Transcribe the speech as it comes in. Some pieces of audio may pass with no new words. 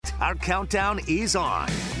Our countdown is on.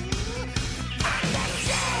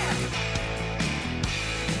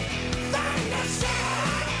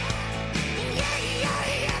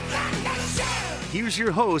 Here's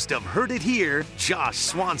your host of Heard It Here, Josh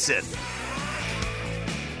Swanson.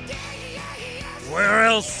 Where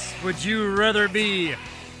else would you rather be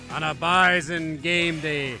on a Bison game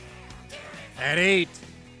day at 8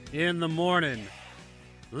 in the morning,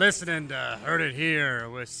 listening to Heard It Here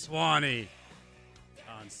with Swanee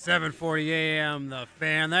on 7:40 a.m. The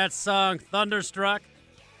Fan? That song, Thunderstruck,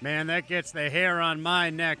 man, that gets the hair on my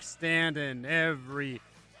neck standing every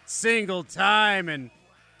single time, and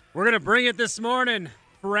we're going to bring it this morning,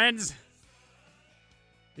 friends.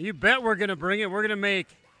 You bet we're going to bring it. We're going to make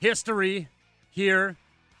history here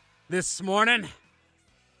this morning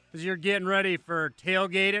as you're getting ready for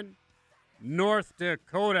tailgating. North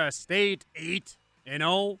Dakota State 8-0,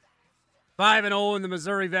 5-0 in the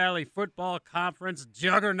Missouri Valley Football Conference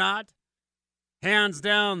juggernaut. Hands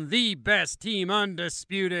down the best team,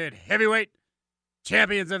 undisputed heavyweight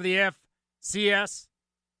champions of the FCS.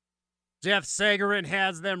 Jeff Sagarin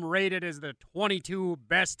has them rated as the 22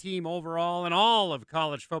 best team overall in all of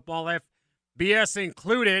college football, FBS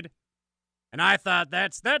included. And I thought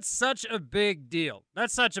that's such a big deal.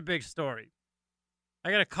 That's such a big story.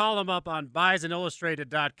 I got a column up on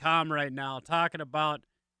BisonIllustrated.com right now talking about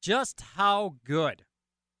just how good,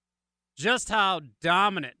 just how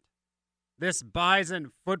dominant this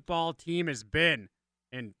Bison football team has been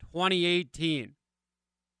in 2018.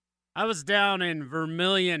 I was down in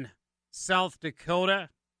Vermilion, South Dakota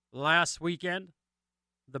last weekend.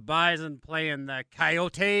 The Bison playing the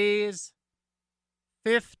Coyotes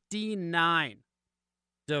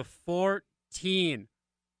 59-14.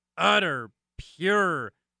 Utter,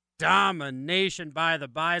 pure domination by the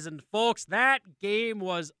Bison. Folks, that game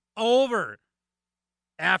was over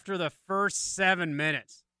after the first 7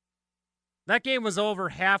 minutes. That game was over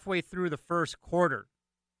halfway through the first quarter.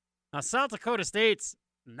 Now, South Dakota State's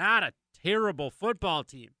not a terrible football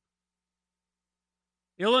team.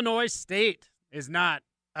 Illinois State is not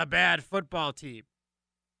a bad football team.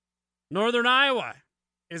 Northern Iowa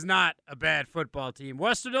is not a bad football team.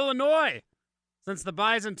 Western Illinois, since the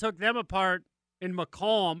Bison took them apart in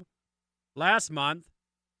Macomb last month,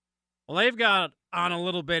 well, they've got on a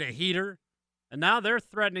little bit of heater, and now they're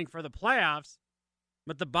threatening for the playoffs.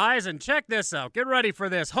 But the Bison, check this out. Get ready for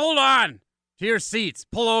this. Hold on to your seats.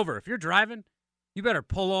 Pull over. If you're driving, you better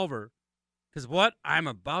pull over, because what I'm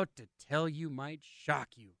about to tell you might shock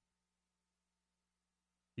you.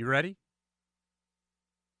 You ready?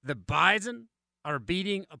 The Bison are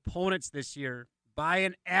beating opponents this year by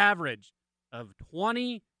an average of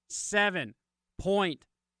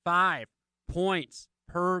 27.5 points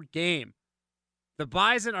per game. The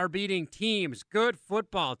Bison are beating teams, good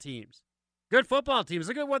football teams. Good football teams.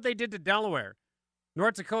 Look at what they did to Delaware.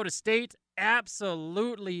 North Dakota State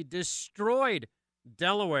absolutely destroyed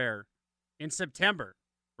Delaware in September,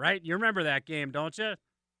 right? You remember that game, don't you?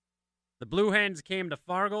 The Blue Hens came to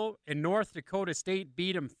Fargo, and North Dakota State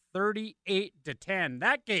beat them 38-10.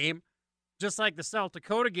 That game, just like the South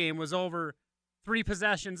Dakota game, was over 3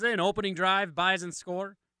 possessions in. Opening drive, Bison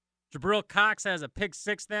score. Jabril Cox has a pick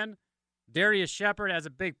six then. Darius Shepard has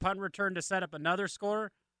a big punt return to set up another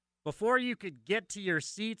score. Before you could get to your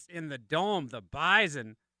seats in the dome, the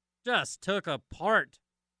Bison just took apart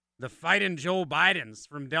the Fightin' Joe Bidens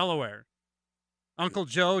from Delaware. Uncle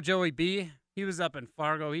Joe, Joey B., he was up in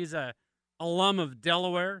Fargo. He's a alum of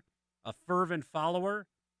Delaware, a fervent follower.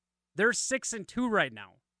 They're 6-2 right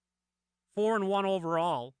now, 4-1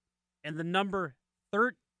 overall, and the number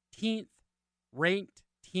 13th ranked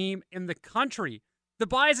team in the country. The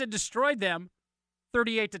Bison destroyed them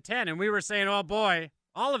 38-10, and we were saying, oh boy,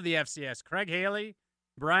 all of the FCS, Craig Haley,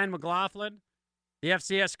 Brian McLaughlin, the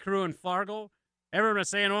FCS crew in Fargo, everyone was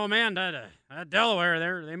saying, oh man,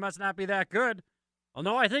 Delaware, they must not be that good. Well,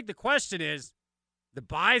 no, I think the question is, the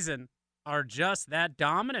Bison are just that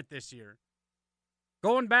dominant this year.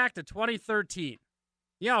 Going back to 2013,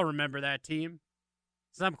 y'all remember that team?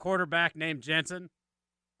 Some quarterback named Jensen,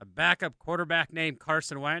 a backup quarterback named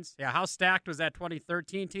Carson Wentz. Yeah, how stacked was that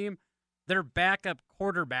 2013 team? Their backup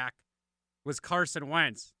quarterback was Carson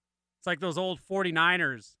Wentz. It's like those old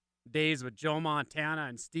 49ers days with Joe Montana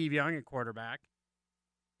and Steve Young at quarterback.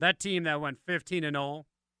 That team that went 15-0,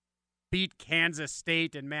 beat Kansas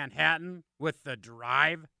State in Manhattan with the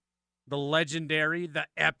drive, the legendary, the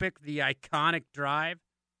epic, the iconic drive.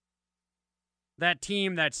 That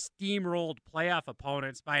team that steamrolled playoff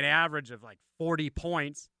opponents by an average of like 40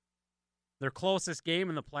 points. Their closest game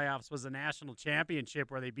in the playoffs was the national championship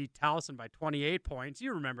where they beat Towson by 28 points.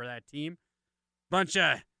 You remember that team. Bunch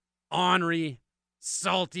of ornery,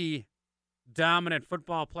 salty, dominant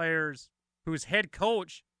football players whose head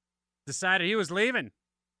coach decided he was leaving.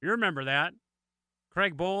 You remember that.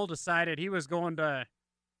 Craig Bohl decided he was going to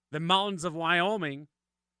the mountains of Wyoming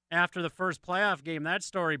after the first playoff game. That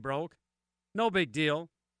story broke. No big deal.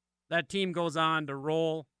 That team goes on to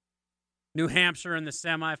roll New Hampshire in the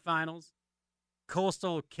semifinals,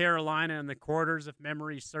 Coastal Carolina in the quarters, if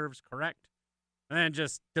memory serves correct, and then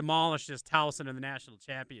just demolishes Towson in the national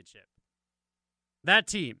championship. That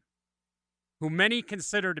team, who many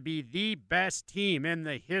consider to be the best team in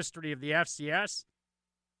the history of the FCS,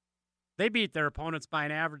 they beat their opponents by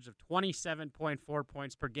an average of 27.4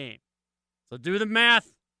 points per game. So do the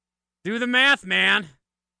math. Do the math, man.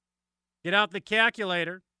 Get out the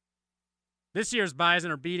calculator. This year's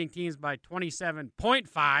Bison are beating teams by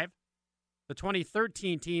 27.5. The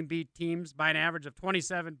 2013 team beat teams by an average of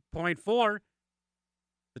 27.4.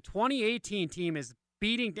 The 2018 team is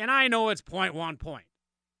beating, and I know it's 0.1 point.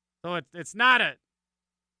 So it's not a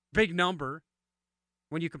big number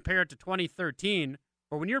when you compare it to 2013.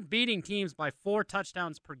 But when you're beating teams by 4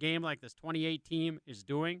 touchdowns per game like this 28 team is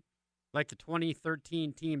doing, like the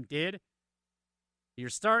 2013 team did, you're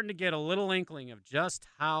starting to get a little inkling of just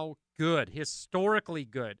how good, historically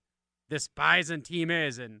good, this Bison team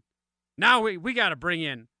is. And now we got to bring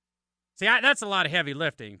in, that's a lot of heavy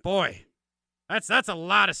lifting. Boy, that's a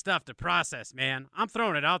lot of stuff to process, man. I'm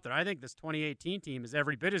throwing it out there. I think this 2018 team is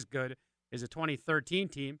every bit as good as the 2013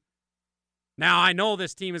 team. Now, I know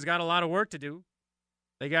this team has got a lot of work to do.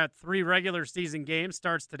 They got 3 regular season games.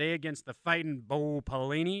 Starts today against the Fighting Bo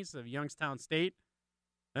Pellinis of Youngstown State.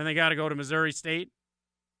 Then they got to go to Missouri State.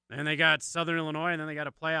 Then they got Southern Illinois, and then they got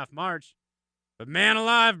a playoff March. But man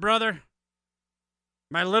alive, brother,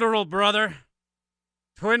 my literal brother,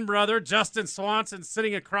 twin brother, Justin Swanson,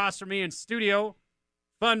 sitting across from me in studio,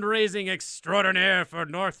 fundraising extraordinaire for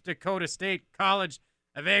North Dakota State College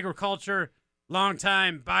of Agriculture,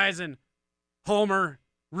 longtime Bison, Homer,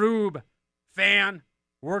 Rube, fan,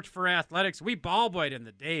 worked for athletics. We ball boyed in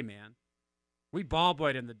the day, man. We ball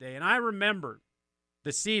boyed in the day. And I remember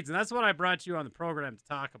the seeds, and that's what I brought you on the program to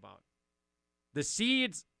talk about. The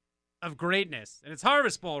seeds of greatness. And it's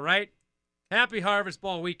Harvest Bowl, right? Happy Harvest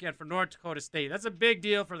Bowl weekend for North Dakota State. That's a big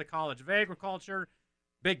deal for the College of Agriculture.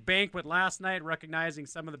 Big banquet last night recognizing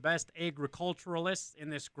some of the best agriculturalists in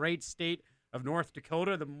this great state of North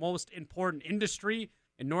Dakota. The most important industry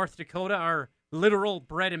in North Dakota are literal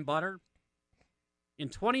bread and butter. In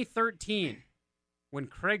 2013, when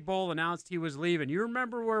Craig Bohl announced he was leaving, you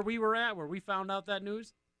remember where we were at, where we found out that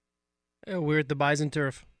news? Yeah, we're at the Bison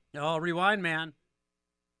Turf. Oh, rewind, man.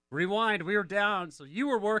 Rewind. We were down. So you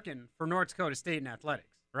were working for North Dakota State in athletics,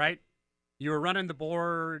 right? You were running the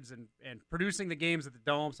boards and producing the games at the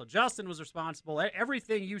Dome. So Justin was responsible.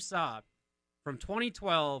 Everything you saw from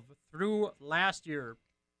 2012 through last year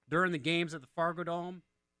during the games at the Fargo Dome,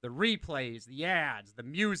 the replays, the ads, the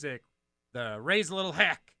music, the raise a little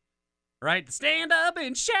heck, right? The stand up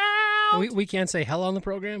and shout. We can't say hell on the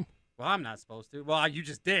program? Well, I'm not supposed to. Well, you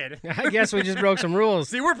just did. I guess we just broke some rules.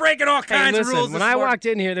 See, we're breaking all kinds of rules. When I walked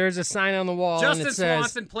in here, there's a sign on the wall. Justin and it says,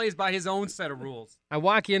 Swanson plays by his own set of rules. I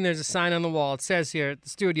walk in, there's a sign on the wall. It says here at the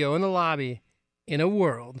studio, in the lobby, in a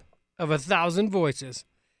world of 1,000 voices,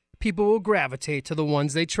 people will gravitate to the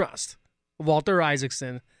ones they trust. Walter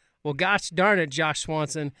Isaacson. Well, gosh darn it, Josh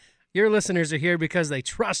Swanson. Your listeners are here because they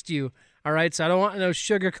trust you. All right, so I don't want no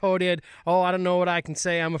sugar-coated, I don't know what I can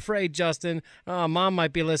say. I'm afraid, Justin. Mom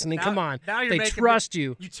might be listening. Come on. Now they trust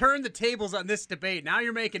you. You turned the tables on this debate. Now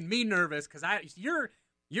you're making me nervous because you're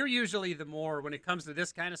usually the more, when it comes to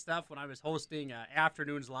this kind of stuff, when I was hosting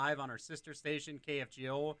Afternoons Live on our sister station,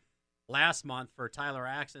 KFGO, last month for Tyler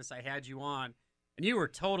Axis, I had you on, and you were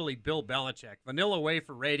totally Bill Belichick, vanilla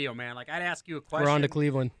wafer radio, man. Like, I'd ask you a question. We're on to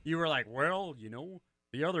Cleveland. You were like, well,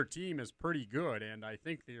 the other team is pretty good, and I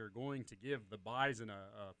think they are going to give the Bison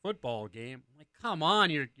a football game. I'm like, come on,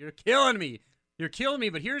 you're killing me. You're killing me,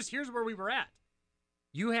 but here's where we were at.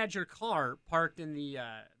 You had your car parked in the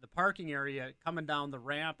parking area coming down the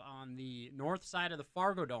ramp on the north side of the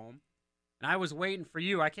Fargo Dome, and I was waiting for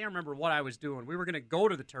you. I can't remember what I was doing. We were going to go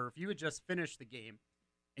to the turf. You had just finished the game,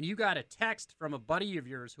 and you got a text from a buddy of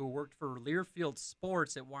yours who worked for Learfield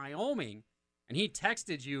Sports at Wyoming, and he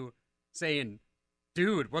texted you saying,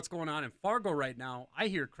 dude, what's going on in Fargo right now? I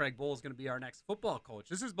hear Craig Bohl is going to be our next football coach.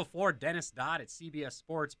 This is before Dennis Dodd at CBS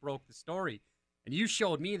Sports broke the story. And you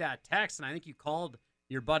showed me that text, and I think you called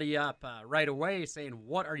your buddy up right away saying,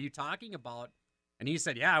 what are you talking about? And he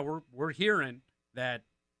said, yeah, we're hearing that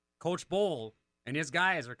Coach Bohl and his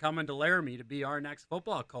guys are coming to Laramie to be our next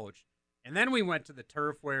football coach. And then we went to the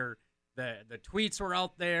turf where the tweets were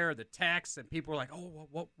out there, the texts, and people were like,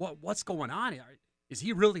 oh, what's going on? is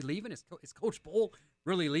he really leaving? Is Coach Bohl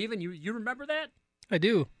really leaving? You remember that? I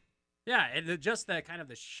do. Yeah, and just the kind of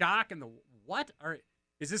the shock and the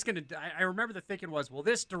is this going to? I remember the thinking was, will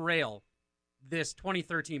this derail this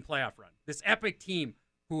 2013 playoff run? This epic team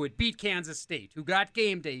who had beat Kansas State, who got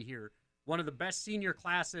game day here, one of the best senior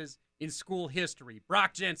classes in school history.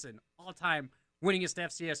 Brock Jensen, all-time winningest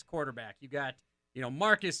FCS quarterback. You got,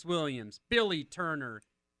 Marcus Williams, Billy Turner.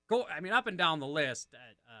 Up and down the list.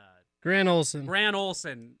 Grant Olson,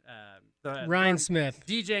 Ryan Smith,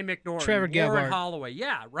 DJ McNaughton, Trevor Gebhardt, Warren Holloway.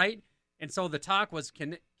 Yeah, right. And so the talk was,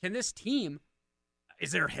 can this team,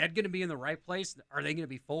 is their head going to be in the right place? Are they going to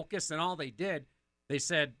be focused? And all they did, they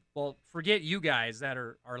said, well, forget you guys that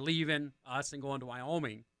are leaving us and going to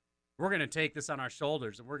Wyoming. We're going to take this on our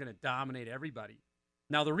shoulders, and we're going to dominate everybody.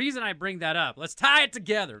 Now, the reason I bring that up, let's tie it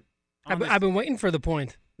together. I've been waiting for the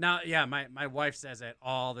point. Now, yeah, my wife says that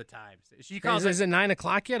all the time. She calls Is it 9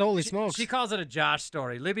 o'clock yet? Holy smokes. She calls it a Josh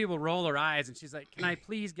story. Libby will roll her eyes, and she's like, can I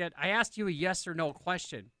please I asked you a yes or no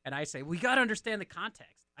question, and I say, we got to understand the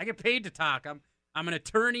context. I get paid to talk. I'm an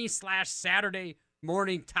attorney / Saturday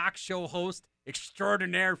morning talk show host,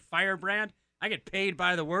 extraordinaire firebrand. I get paid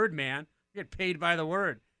by the word, man. I get paid by the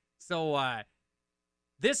word. So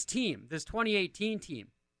this team, this 2018 team,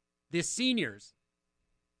 the seniors,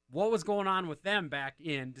 what was going on with them back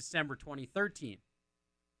in December 2013?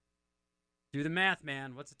 Do the math,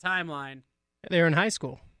 man. What's the timeline? They were in high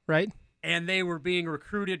school, right? And they were being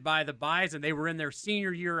recruited by the Bison. They were in their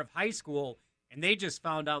senior year of high school, and they just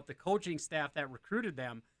found out the coaching staff that recruited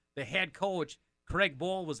them, the head coach, Craig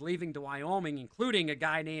Bohl, was leaving to Wyoming, including a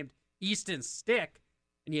guy named Easton Stick.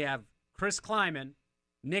 And you have Chris Kleiman,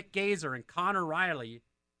 Nick Gazer, and Connor Riley,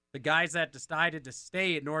 the guys that decided to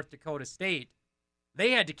stay at North Dakota State.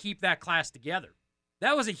 They had to keep that class together.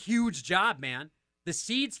 That was a huge job, man. The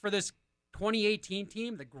seeds for this 2018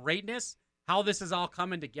 team, the greatness, how this is all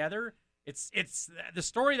coming together, it's the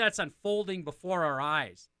story that's unfolding before our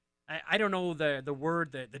eyes. I don't know the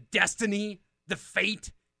word, the destiny, the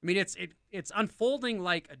fate. I mean, it's unfolding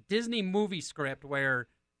like a Disney movie script where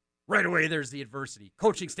right away there's the adversity.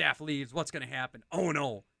 Coaching staff leaves. What's going to happen? Oh,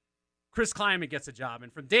 no. Chris Kleiman gets a job.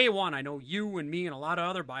 And from day one, I know you and me and a lot of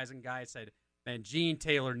other Bison guys said, man, Gene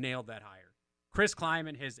Taylor nailed that hire. Chris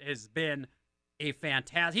Kleiman has been a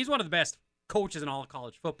fantastic – he's one of the best coaches in all of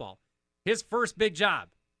college football. His first big job,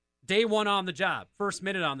 day one on the job, first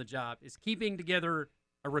minute on the job, is keeping together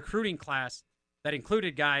a recruiting class that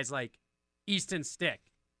included guys like Easton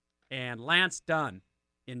Stick and Lance Dunn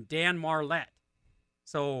and Dan Marlette.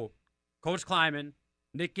 So Coach Kleiman,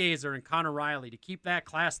 Nick Gazer, and Connor Riley, to keep that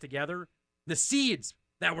class together, the seeds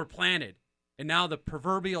that were planted, and now the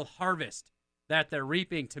proverbial harvest that they're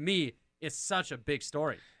reaping, to me, is such a big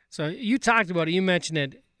story. So you talked about it. You mentioned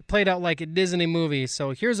it. It played out like a Disney movie.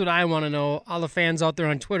 So here's what I want to know. All the fans out there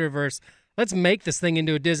on Twitterverse, let's make this thing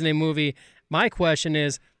into a Disney movie. My question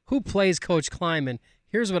is, who plays Coach Kleiman?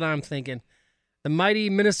 Here's what I'm thinking. The mighty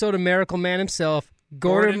Minnesota Miracle Man himself,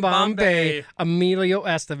 Gordon Bombay, Emilio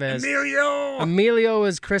Estevez. Emilio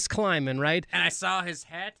is Chris Kleiman, right? And I saw his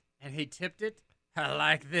hat, and he tipped it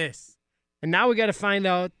like this. And now we got to find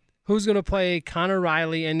out who's going to play Connor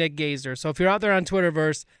Riley and Nick Gazer. So if you're out there on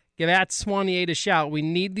Twitterverse, give @Swanee8 a shout. We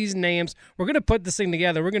need these names. We're going to put this thing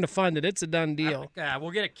together. We're going to fund it. It's a done deal.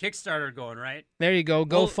 We'll get a Kickstarter going, right? There you go.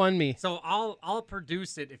 Go fund me. So I'll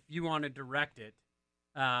produce it if you want to direct it.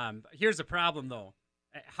 Here's the problem, though.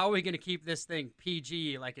 How are we going to keep this thing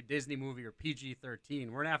PG like a Disney movie or PG-13?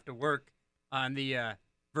 We're going to have to work on the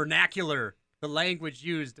vernacular, the language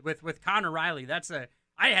used with Connor Riley.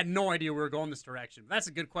 I had no idea we were going this direction. But that's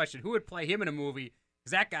a good question. Who would play him in a movie?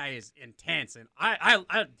 Because that guy is intense, and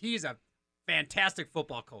he's a fantastic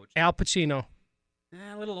football coach. Al Pacino.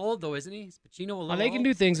 A little old, though, isn't he? Is Pacino a little old? They can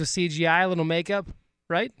do things with CGI, a little makeup,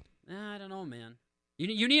 right? I don't know, man.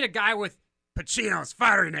 You need a guy with Pacino's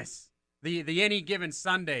fieriness. The Any Given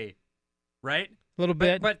Sunday, right? A little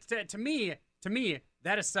bit. But to me,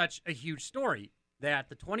 that is such a huge story that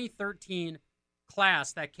the 2013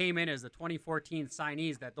 class that came in as the 2014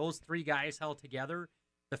 signees, that those three guys held together,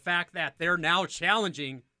 the fact that they're now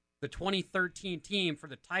challenging the 2013 team for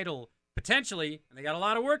the title potentially, and they got a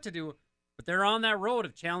lot of work to do, but they're on that road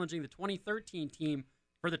of challenging the 2013 team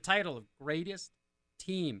for the title of greatest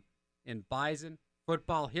team in Bison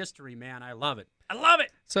football history, man. I love it. I love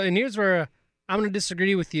it. So, and here's where I'm going to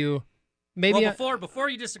disagree with you. Maybe before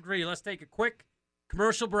you disagree, let's take a quick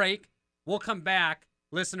commercial break. We'll come back,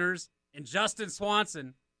 listeners, and Justin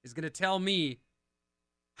Swanson is going to tell me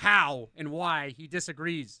how and why he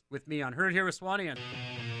disagrees with me on Heard Here with Swanee.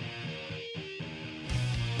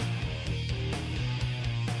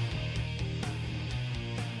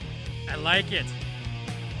 I like it.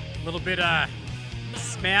 A little bit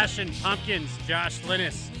Smashing Pumpkins, Josh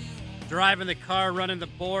Linus. Driving the car, running the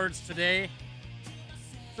boards today.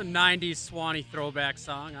 It's a 90s Swanee throwback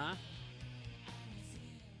song, huh?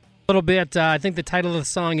 A little bit. I think the title of the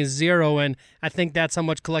song is Zero, and I think that's how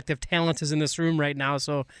much collective talent is in this room right now,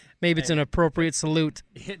 so maybe it's an appropriate salute.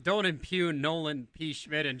 Don't impugn Nolan P.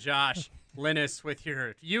 Schmidt and Josh Linus with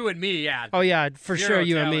you and me, yeah. Oh, yeah, for Zero sure,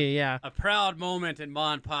 you talent. and me, yeah. A proud moment in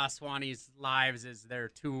Ma and Pa Swanee's lives is their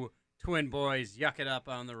two twin boys yuck it up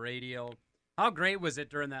on the radio. How great was it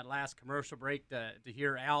during that last commercial break to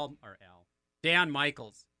hear Dan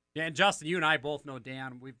Michaels? Yeah, and Justin, you and I both know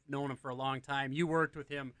Dan. We've known him for a long time. You worked with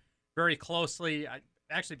him very closely.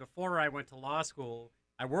 Actually, before I went to law school,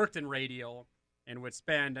 I worked in radio and would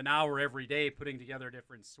spend an hour every day putting together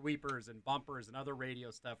different sweepers and bumpers and other radio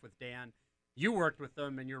stuff with Dan. You worked with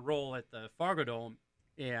them in your role at the Fargo Dome,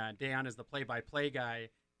 and Dan is the play-by-play guy.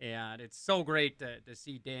 And it's so great to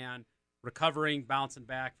see Dan recovering, bouncing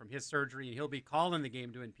back from his surgery, and he'll be calling the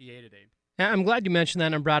game doing PA today. I'm glad you mentioned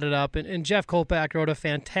that and brought it up. And Jeff Kolpak wrote a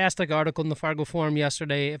fantastic article in the Fargo Forum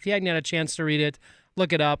yesterday. If you hadn't had a chance to read it,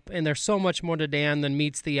 look it up. And there's so much more to Dan than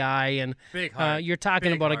meets the eye. And Big heart. You're talking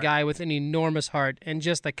Big about heart. a guy with an enormous heart and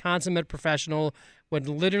just a consummate professional, would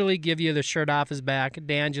literally give you the shirt off his back.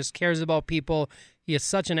 Dan just cares about people. He is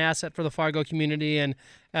such an asset for the Fargo community. And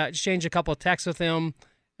exchanged a couple of texts with him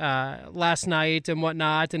last night and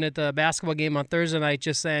whatnot, and at the basketball game on Thursday night,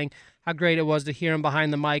 just saying how great it was to hear him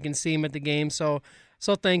behind the mic and see him at the game. So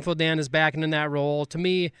thankful Dan is back in that role. To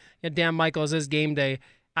me, Dan Michaels is game day.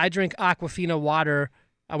 I drink Aquafina water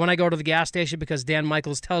when I go to the gas station because Dan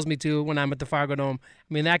Michaels tells me to when I'm at the Fargo Dome.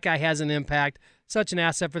 I mean, that guy has an impact. Such an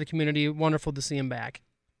asset for the community. Wonderful to see him back.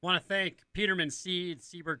 Want to thank Peterman Seed,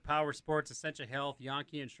 Seaberg Power Sports, Essentia Health,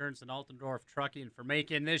 Yankee Insurance, and Altendorf Trucking for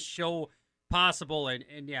making this show possible.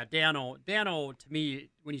 And yeah, Dano, to me,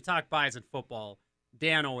 when you talk Bison football,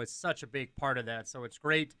 Dano is such a big part of that. So it's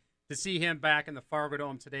great to see him back in the Fargo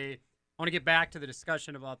Dome today. I want to get back to the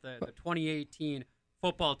discussion about the 2018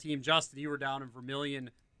 football team. Justin, you were down in Vermilion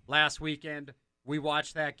last weekend. We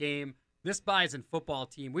watched that game. This Bison football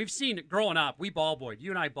team, we've seen it growing up. We ball boyed.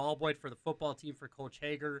 You and I ball boyed for the football team for Coach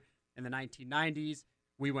Hager in the 1990s.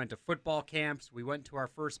 We went to football camps. We went to our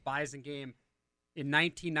first Bison game in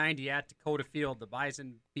 1990 at Dakota Field. The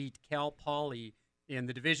Bison beat Cal Poly in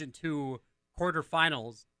the Division II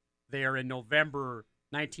quarterfinals there in November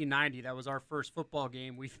 1990. That was our first football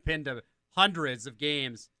game. We've been to hundreds of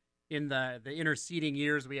games in the interceding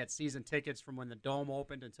years. We had season tickets from when the Dome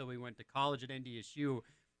opened until we went to college at NDSU.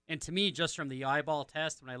 And to me, just from the eyeball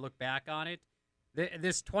test, when I look back on it,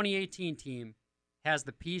 this 2018 team has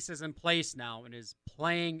the pieces in place now and is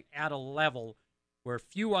playing at a level where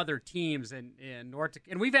few other teams in North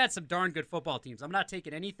Dakota, and we've had some darn good football teams. I'm not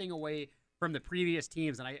taking anything away from the previous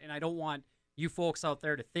teams, and I don't want you folks out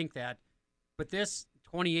there to think that. But this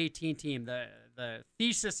 2018 team, the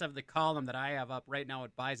thesis of the column that I have up right now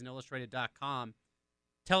at BisonIllustrated.com,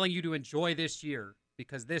 telling you to enjoy this year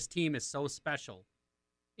because this team is so special.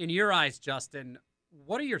 In your eyes, Justin,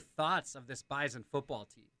 what are your thoughts of this Bison football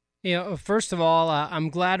team? First of all, I'm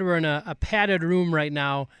glad we're in a padded room right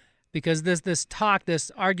now because this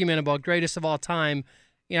argument about greatest of all time,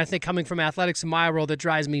 I think coming from athletics in my world, it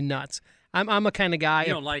drives me nuts. I'm a kind of guy.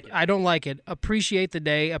 You don't like it. I don't like it. Appreciate the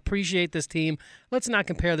day. Appreciate this team. Let's not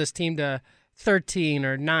compare this team to 13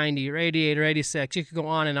 or 90 or 88 or 86. You could go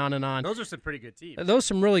on and on and on. Those are some pretty good teams. Those are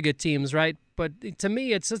some really good teams, right? But to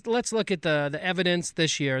me, it's just, let's look at the evidence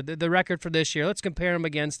this year, the record for this year. Let's compare them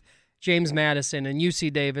against James Madison and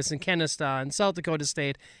UC Davis and Kennesaw and South Dakota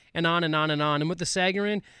State and on and on and on. And with the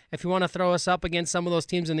Sagarin, if you want to throw us up against some of those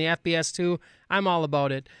teams in the FBS too, I'm all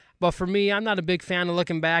about it. But for me, I'm not a big fan of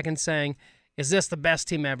looking back and saying, is this the best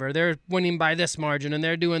team ever? They're winning by this margin and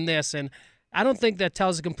they're doing this. And I don't think that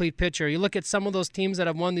tells a complete picture. You look at some of those teams that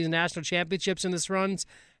have won these national championships in this runs,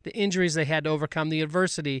 the injuries they had to overcome, the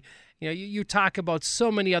adversity. You talk about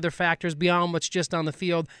so many other factors beyond what's just on the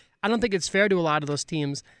field. I don't think it's fair to a lot of those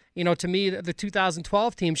teams. To me, the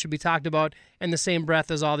 2012 team should be talked about in the same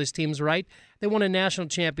breath as all these teams, right? They won a national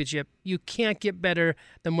championship. You can't get better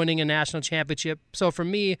than winning a national championship. So for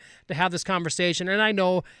me to have this conversation, and I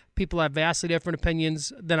know people have vastly different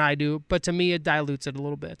opinions than I do, but to me it dilutes it a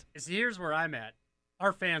little bit. See, here's where I'm at.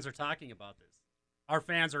 Our fans are talking about this. Our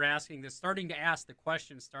fans are asking this, starting to ask the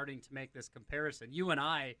question, starting to make this comparison. You and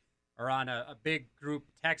I are on a big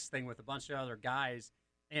group text thing with a bunch of other guys,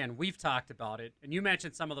 and we've talked about it. And you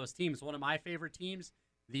mentioned some of those teams. One of my favorite teams,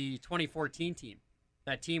 the 2014 team.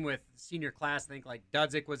 That team with senior class, I think like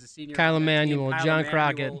Dudzik was a senior. Kyle Emanuel, John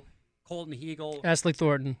Crockett. Colton Heagle, Ashley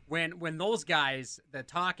Thornton. When those guys, the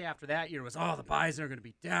talk after that year was, the Bison are going to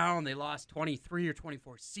be down. They lost 23 or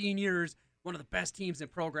 24 seniors, one of the best teams in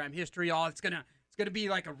program history. It's gonna be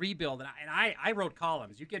like a rebuild. And I wrote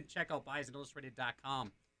columns. You can check out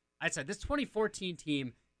BisonIllustrated.com. I said this 2014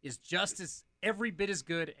 team is just as every bit as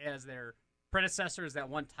good as their predecessors that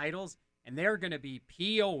won titles, and they're going to be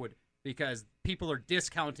PO'd because people are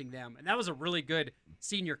discounting them. And that was a really good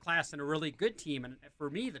senior class and a really good team. And for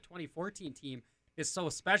me, the 2014 team is so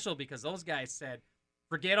special because those guys said,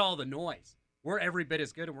 forget all the noise. We're every bit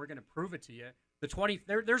as good, and we're going to prove it to you.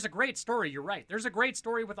 There's a great story. You're right. There's a great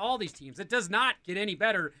story with all these teams. It does not get any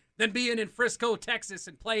better than being in Frisco, Texas,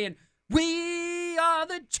 and playing "We Are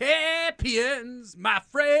the Champions, my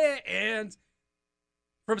friends"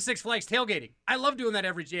 from Six Flags tailgating. I love doing that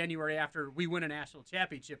every January after we win a national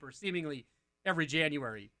championship, or seemingly every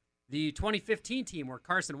January. The 2015 team where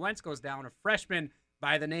Carson Wentz goes down, a freshman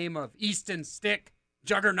by the name of Easton Stick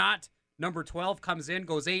Juggernaut, number 12, comes in,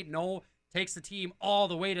 goes 8-0, takes the team all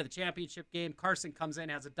the way to the championship game. Carson comes in,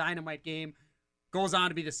 has a dynamite game, goes on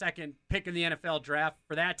to be the second pick in the NFL draft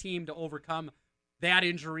for that team to overcome that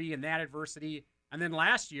injury and that adversity. And then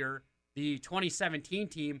last year, the 2017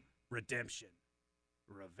 team, redemption,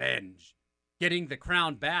 revenge, getting the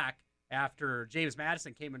crown back after James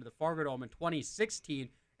Madison came into the Fargo Dome in 2016.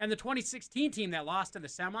 And the 2016 team that lost in the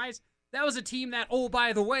semis, that was a team that,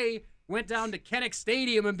 by the way, went down to Kinnick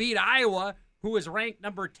Stadium and beat Iowa, who was ranked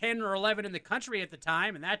number 10 or 11 in the country at the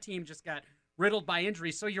time, and that team just got riddled by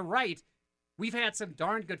injuries. So you're right. We've had some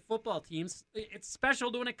darn good football teams. It's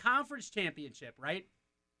special to win a conference championship, right?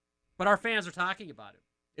 But our fans are talking about it.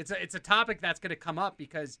 It's a topic that's going to come up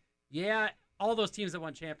because, all those teams that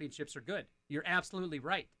won championships are good. You're absolutely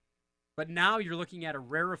right. But now you're looking at a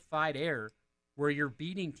rarefied air where you're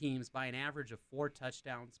beating teams by an average of 4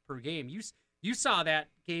 touchdowns per game. You saw that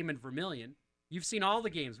game in Vermilion. You've seen all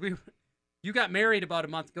the games. You got married about a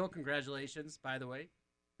month ago. Congratulations, by the way.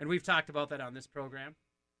 And we've talked about that on this program.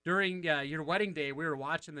 During your wedding day, we were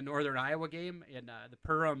watching the Northern Iowa game in the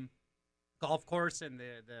Perham golf course and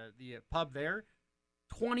the pub there.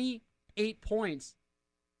 28 points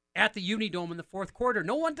at the Unidome in the fourth quarter.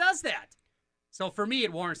 No one does that. So for me,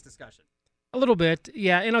 it warrants discussion. A little bit,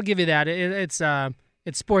 yeah, and I'll give you that.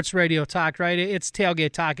 It's sports radio talk, right? It's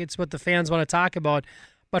tailgate talk. It's what the fans want to talk about.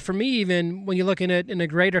 But for me, even when you look at it in a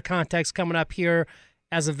greater context coming up here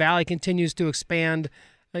as the Valley continues to expand,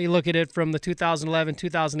 you look at it from the 2011,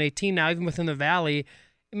 2018 now, even within the Valley,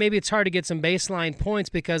 maybe it's hard to get some baseline points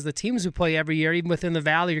because the teams who play every year, even within the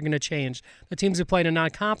Valley, are going to change. The teams who play in a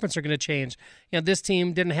non-conference are going to change. This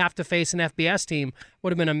team didn't have to face an FBS team.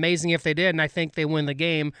 Would have been amazing if they did, and I think they win the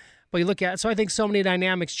game. But you look at, so I think so many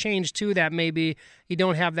dynamics change too that maybe you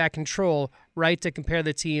don't have that control, right, to compare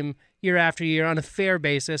the team year after year on a fair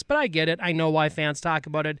basis. But I get it. I know why fans talk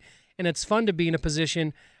about it. And it's fun to be in a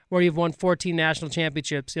position where you've won 14 national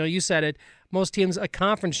championships. You said it. Most teams, a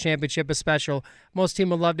conference championship is special. Most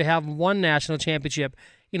teams would love to have one national championship.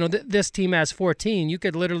 This team has 14. You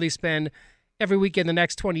could literally spend every weekend the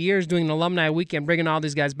next 20 years doing an alumni weekend, bringing all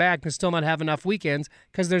these guys back and still not have enough weekends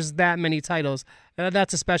because there's that many titles.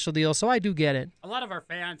 That's a special deal, so I do get it. A lot of our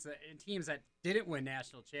fans and teams that didn't win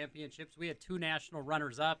national championships, we had 2 national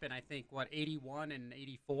runners-up in, I think, 81 and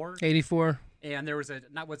 84? 84. And there was the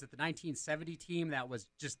 1970 team that was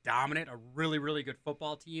just dominant, a really, really good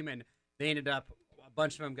football team, and they ended up, a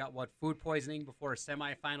bunch of them got, food poisoning before a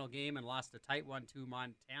semifinal game and lost a tight one to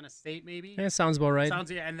Montana State, maybe? Yeah, sounds about right.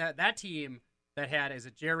 And that team that had,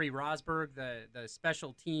 Jerry Rosberg, the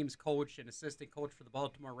special teams coach and assistant coach for the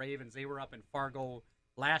Baltimore Ravens. They were up in Fargo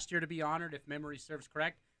last year to be honored, if memory serves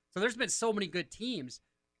correct. So there's been so many good teams.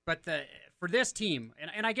 But for this team,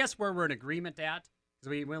 and I guess where we're in agreement at, because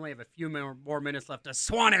we only have a few more minutes left, a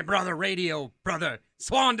Swanee Brother Radio, brother,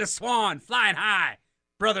 swan to swan, flying high,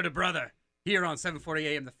 brother to brother, here on 740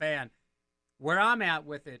 AM The Fan. Where I'm at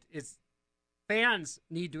with it is fans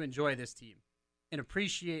need to enjoy this team and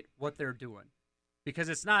appreciate what they're doing. Because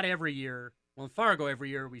it's not every year. Well, in Fargo, every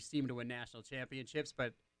year we seem to win national championships,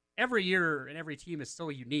 but every year and every team is so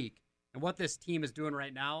unique. And what this team is doing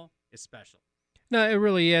right now is special. No, it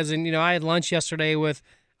really is. And, I had lunch yesterday with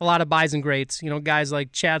a lot of Bison greats, guys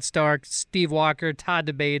like Chad Stark, Steve Walker, Todd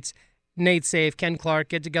DeBates, Nate Safe, Ken Clark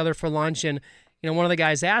get together for lunch. And, one of the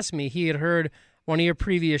guys asked me, he had heard one of your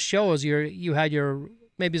previous shows, you had your,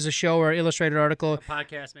 maybe it's a show or illustrated article. A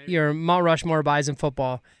podcast, maybe. Your Mount Rushmore Bison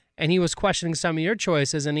football. And he was questioning some of your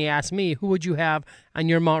choices, and he asked me, who would you have on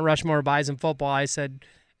your Mount Rushmore Bison football? I said,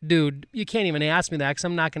 dude, you can't even ask me that because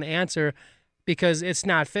I'm not going to answer because it's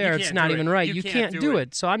not fair. It's not even right. You can't do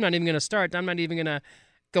it. So I'm not even going to start. I'm not even going to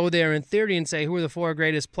go there in theory and say who are the 4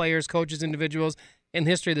 greatest players, coaches, individuals in the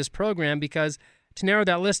history of this program, because to narrow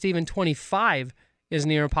that list to even 25 is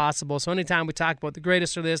near impossible. So anytime we talk about the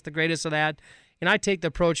greatest of this, the greatest of that, and I take the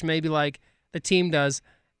approach maybe like the team does,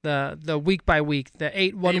 the week by week, the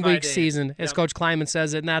 8 one-week season, as Coach Kleiman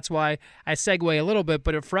says it, and that's why I segue a little bit,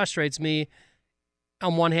 but it frustrates me.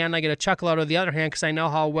 On one hand, I get a chuckle out of the other hand because I know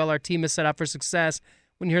how well our team is set up for success.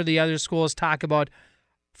 When you hear the other schools talk about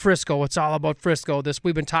Frisco, it's all about Frisco.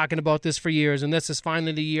 We've been talking about this for years, and this is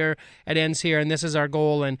finally the year it ends here, and this is our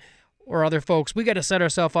goal. And or other folks, we got to set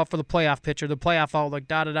ourselves up for the playoff picture, the playoff outlook,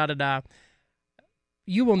 da-da-da-da-da.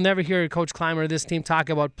 You will never hear Coach Kleiman or this team talk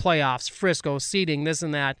about playoffs, Frisco, seeding, this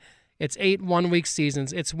and that. It's 8 one-week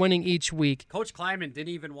seasons. It's winning each week. Coach Kleiman didn't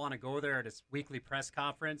even want to go there at his weekly press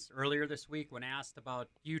conference earlier this week when asked about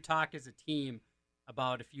you talk as a team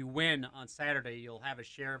about if you win on Saturday, you'll have a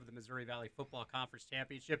share of the Missouri Valley Football Conference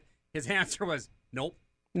Championship. His answer was nope.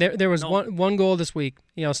 There was one goal this week.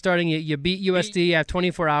 Starting you beat USD at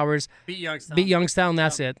 24 hours. Beat Youngstown. Beat Youngstown,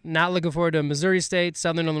 that's it. Not looking forward to Missouri State,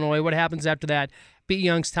 Southern Illinois. What happens after that? Beat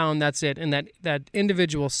Youngstown, that's it. And that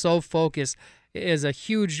individual so focused is a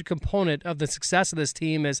huge component of the success of this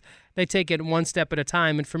team is they take it one step at a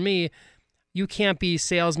time. And for me, you can't be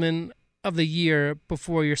salesman of the year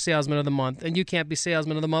before you're salesman of the month, and you can't be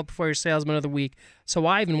salesman of the month before you're salesman of the week. So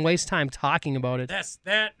why even waste time talking about it?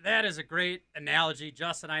 That is a great analogy,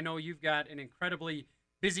 Justin. I know you've got an incredibly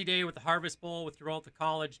busy day with the Harvest Bowl with your role at the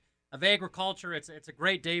College of Agriculture. It's a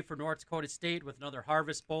great day for North Dakota State with another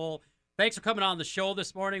Harvest Bowl. Thanks for coming on the show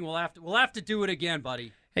this morning. We'll have to do it again,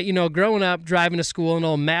 buddy. Hey, growing up, driving to school in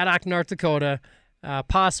old Maddock, North Dakota,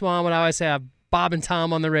 Pa Swan would always have Bob and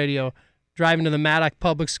Tom on the radio, driving to the Maddock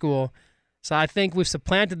Public School. So I think we've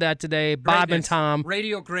supplanted that today, Bob and Tom.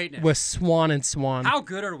 Radio greatness. With Swan and Swan. How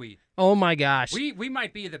good are we? Oh, my gosh. We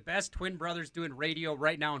might be the best twin brothers doing radio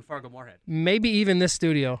right now in Fargo-Moorhead. Maybe even this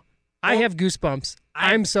studio. Well, I have goosebumps.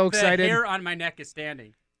 I'm so excited. The hair on my neck is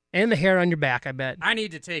standing. And the hair on your back, I bet. I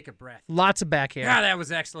need to take a breath. Lots of back hair. God, that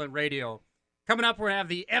was excellent radio. Coming up, we're going to have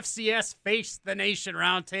the FCS Face the Nation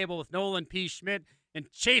Roundtable with Nolan P. Schmidt and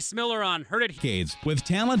Chase Miller on Heard It Here. With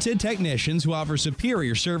talented technicians who offer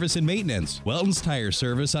superior service and maintenance. Welton's Tire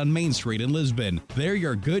Service on Main Street in Lisbon. They're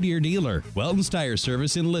your Goodyear dealer. Welton's Tire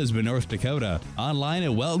Service in Lisbon, North Dakota. Online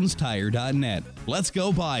at weltonstire.net. Let's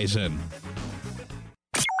go Bison.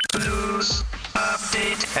 News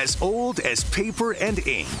update. As old as paper and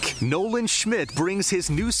ink, Nolan Schmidt brings his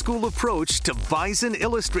new school approach to Bison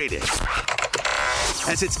Illustrated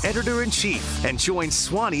as its editor-in-chief and joins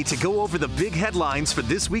Swanee to go over the big headlines for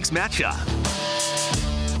this week's matchup.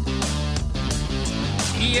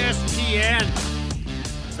 ESPN,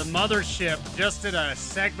 the mothership, just did a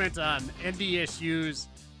segment on NDSU's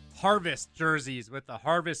Harvest jerseys with the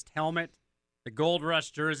Harvest helmet, the Gold Rush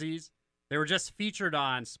jerseys. They were just featured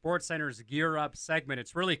on SportsCenter's Gear Up segment.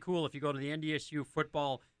 It's really cool if you go to the NDSU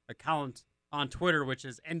football account on Twitter, which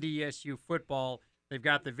is NDSU Football. They've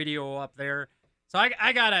got the video up there. So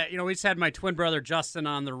I gotta, we just had my twin brother Justin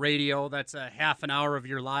on the radio. That's a half an hour of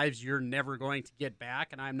your lives you're never going to get back,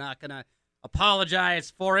 and I'm not gonna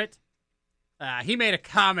apologize for it. He made a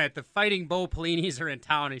comment. The Fighting Bo Pellinis are in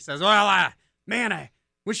town. He says, "Well, man, I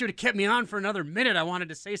wish you would have kept me on for another minute. I wanted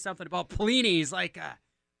to say something about Pellinis,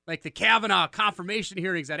 like the Kavanaugh confirmation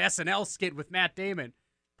hearings, that SNL skit with Matt Damon.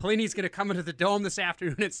 Pelini's gonna come into the Dome this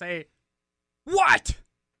afternoon and say, 'What?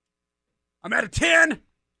 I'm at a 10.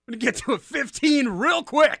 I'm going to get to a 15 real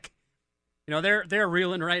quick.'" They're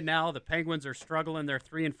reeling right now. The Penguins are struggling. They're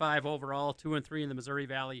 3-5 overall, 2-3 in the Missouri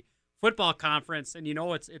Valley Football Conference. And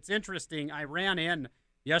it's interesting. I ran in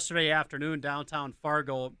yesterday afternoon downtown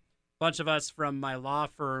Fargo. A bunch of us from my law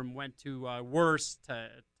firm went to Worst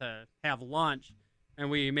to have lunch, and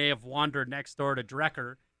we may have wandered next door to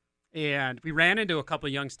Drecker. And we ran into a couple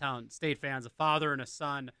of Youngstown State fans, a father and a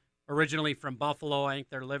son, originally from Buffalo. I think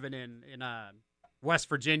they're living in West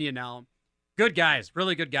Virginia now. Good guys,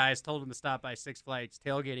 really good guys. Told them to stop by Six Flags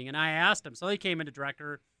tailgating, and I asked them. So they came into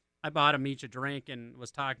Drecker. I bought them each a drink and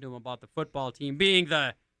was talking to them about the football team, being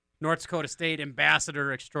the North Dakota State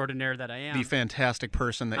ambassador extraordinaire that I am. The fantastic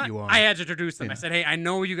person that you are. I had to introduce them. Yeah. I said, "Hey, I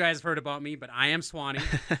know you guys have heard about me, but I am Swanee.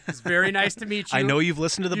 It's very nice to meet you. I know you've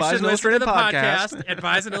listened to the Bison Illustrated podcast at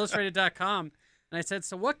bisonillustrated.com." And I said,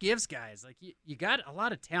 "So what gives, guys? Like, you got a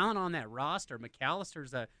lot of talent on that roster.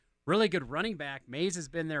 McAllister's a really good running back. Mays has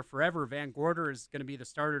been there forever. Van Gorder is going to be the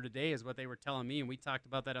starter today," is what they were telling me, and we talked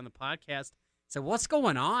about that on the podcast. So what's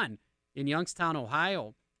going on in Youngstown,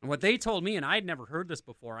 Ohio? And what they told me, and I'd never heard this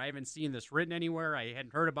before, I haven't seen this written anywhere, I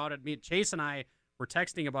hadn't heard about it. Chase and I were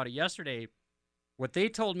texting about it yesterday, What they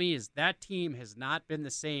told me is that team has not been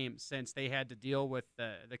the same since they had to deal with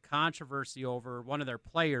the controversy over one of their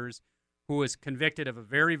players who was convicted of a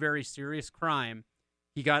very, very serious crime.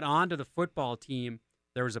 He got onto the football team.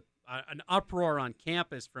 There was an uproar on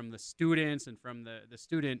campus from the students and from the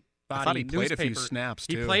student body. I thought he played newspaper. a few snaps,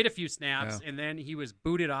 too. He played a few snaps, Yeah. and then he was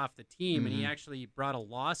booted off the team, and he actually brought a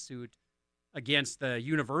lawsuit against the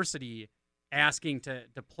university asking to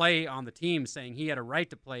play on the team, saying he had a right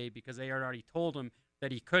to play because they had already told him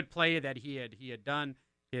that he could play, that he had done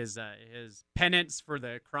his penance for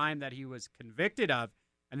the crime that he was convicted of.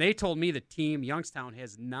 And they told me the team, Youngstown,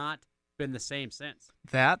 has not been the same since.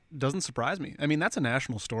 That doesn't surprise me. I mean, that's a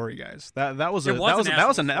national story, guys. That was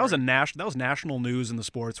national news in the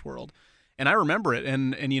sports world. And I remember it,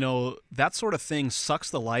 and that sort of thing sucks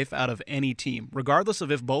the life out of any team, regardless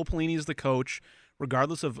of if Bo Pelini is the coach,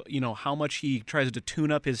 regardless of how much he tries to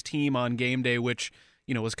tune up his team on game day, which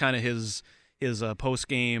was kind of his post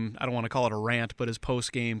game. I don't want to call it a rant, but his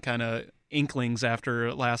post game kind of inklings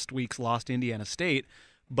after last week's loss to Indiana State.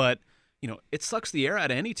 But it sucks the air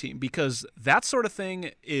out of any team because that sort of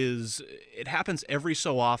thing it happens every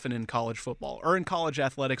so often in college football or in college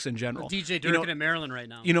athletics in general. DJ Durkin in Maryland right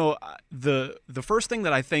now. The first thing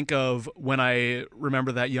that I think of when I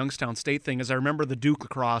remember that Youngstown State thing is I remember the Duke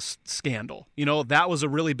lacrosse scandal. That was a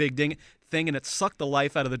really big thing, and it sucked the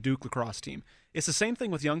life out of the Duke lacrosse team. It's the same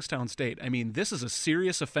thing with Youngstown State. I mean, this is a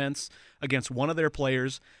serious offense against one of their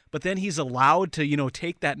players, but then he's allowed to,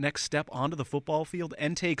 take that next step onto the football field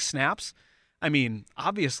and take snaps. I mean,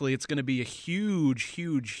 obviously it's going to be a huge, it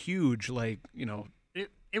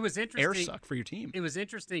was interesting. Air suck for your team. It was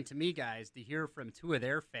interesting to me, guys, to hear from two of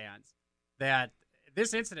their fans that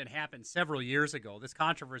this incident happened several years ago. This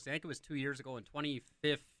controversy, I think it was 2 years ago in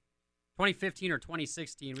 2015 or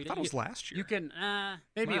 2016. I thought it was last year. You can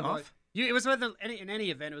maybe it was. It was in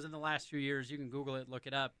any event. It was in the last few years. You can Google it, look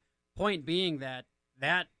it up. Point being that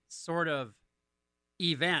sort of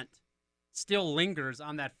event still lingers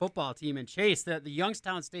on that football team. And Chase, the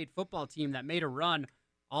Youngstown State football team that made a run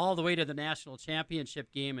all the way to the national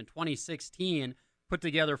championship game in 2016, put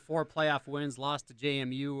together 4 playoff wins, lost to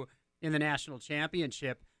JMU in the national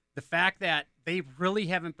championship. The fact that they really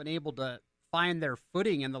haven't been able to find their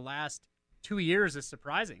footing in the last 2 years is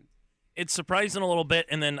surprising. It's surprising a little bit,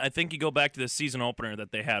 and then I think you go back to the season opener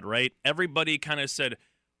that they had, right? Everybody kind of said,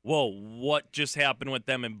 whoa, what just happened with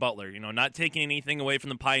them in Butler? Not taking anything away from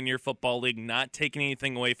the Pioneer Football League, not taking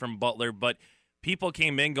anything away from Butler, but people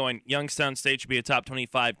came in going, Youngstown State should be a top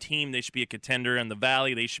 25 team. They should be a contender in the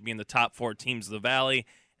Valley. They should be in the top 4 teams of the Valley.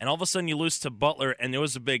 And all of a sudden you lose to Butler, and there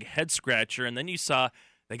was a big head-scratcher, and then you saw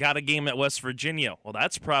they got a game at West Virginia. Well,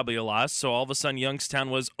 that's probably a loss, so all of a sudden Youngstown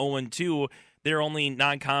was 0-2. Their only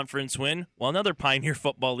non-conference win, well, another Pioneer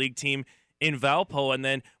Football League team in Valpo. And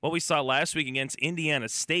then what we saw last week against Indiana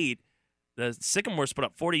State, the Sycamores put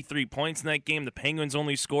up 43 points in that game. The Penguins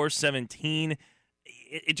only score 17.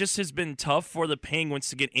 It just has been tough for the Penguins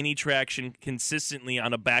to get any traction consistently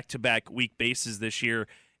on a back-to-back week basis this year.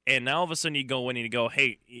 And now all of a sudden you go in and you go,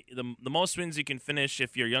 hey, the most wins you can finish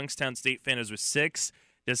if you're a Youngstown State fan is with 6.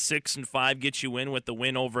 Does 6-5 get you in with the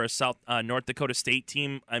win over a North Dakota State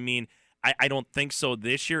team? I mean, I don't think so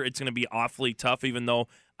this year. It's going to be awfully tough, even though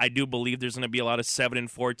I do believe there's going to be a lot of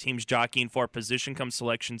 7-4 teams jockeying for position come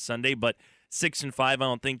Selection Sunday, but 6-5 I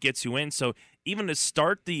don't think gets you in. So even to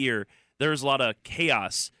start the year, there's a lot of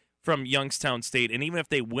chaos from Youngstown State. And even if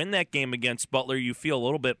they win that game against Butler, you feel a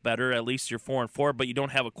little bit better. At least you're 4-4, but you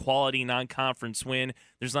don't have a quality non-conference win.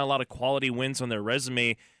 There's not a lot of quality wins on their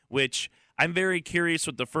resume, which I'm very curious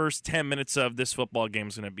what the first 10 minutes of this football game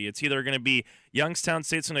is going to be. It's either going to be Youngstown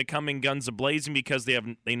State's going to come in guns a-blazing because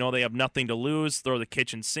they know they have nothing to lose, throw the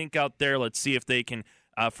kitchen sink out there. Let's see if they can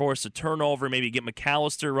force a turnover, maybe get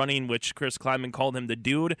McAllister running, which Chris Kleiman called him the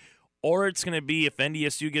dude. Or it's going to be if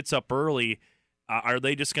NDSU gets up early, are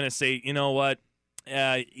they just going to say, you know what,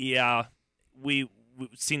 we've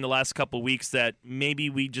seen the last couple of weeks that maybe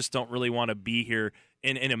we just don't really want to be here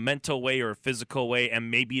in a mental way or a physical way, and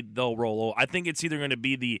maybe they'll roll over. I think it's either going to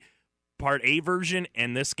be the Part A version,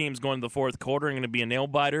 and this game's going to the fourth quarter and going to be a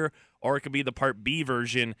nail-biter, or it could be the Part B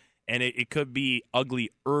version, and it could be ugly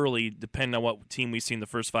early, depending on what team we see in the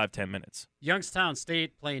first 5-10 minutes. Youngstown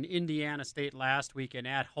State playing Indiana State last weekend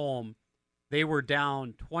at home. They were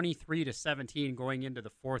down 23-17 going into the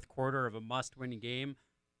fourth quarter of a must-win game.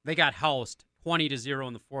 They got housed 20-0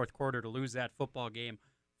 in the fourth quarter to lose that football game.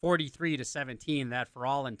 43-17, that for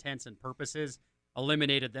all intents and purposes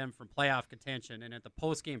eliminated them from playoff contention. And at the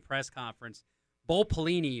post-game press conference, Bo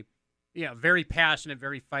Pelini, very passionate,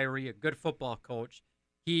 very fiery, a good football coach.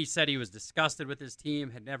 He said he was disgusted with his team,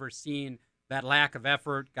 had never seen that lack of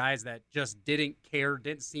effort, guys that just didn't care,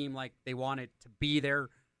 didn't seem like they wanted to be there,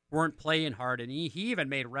 weren't playing hard. And he even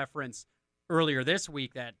made reference earlier this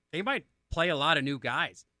week that they might play a lot of new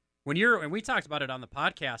guys. And we talked about it on the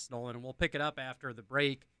podcast, Nolan, and we'll pick it up after the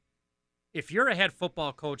break. If you're a head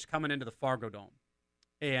football coach coming into the Fargo Dome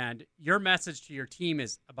and your message to your team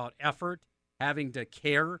is about effort, having to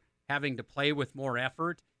care, having to play with more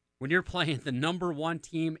effort, when you're playing the number one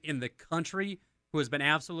team in the country who has been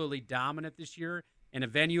absolutely dominant this year in a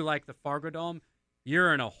venue like the Fargo Dome,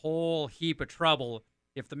 you're in a whole heap of trouble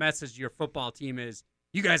if the message to your football team is,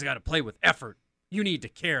 you guys got to play with effort. You need to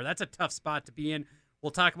care. That's a tough spot to be in.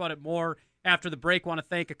 We'll talk about it more after the break. Want to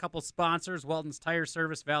thank a couple sponsors, Welton's Tire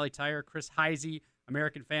Service, Valley Tire, Chris Heisey,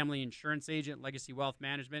 American Family Insurance Agent, Legacy Wealth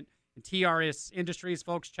Management, and TRS Industries.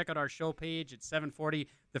 Folks, check out our show page at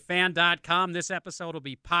 740thefan.com. This episode will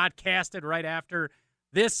be podcasted right after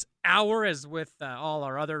this hour, as with all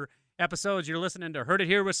our other episodes. You're listening to Heard It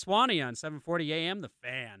Here with Swanee on 740 AM, The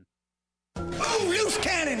Fan. Oh, loose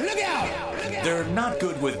cannon! Look out! They're not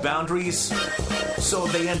good with boundaries, so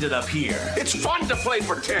they ended up here. It's fun to play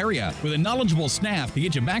for area with a knowledgeable staff to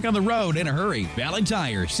get you back on the road in a hurry. Valley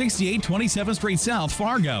Tire, 68 27th Street South,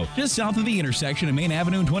 Fargo, just south of the intersection of Main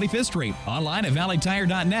Avenue and 25th Street. Online at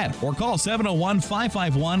valleytire.net or call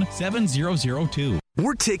 701-551-7002.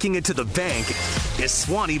 We're taking it to the bank as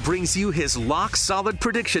Swanee brings you his lock-solid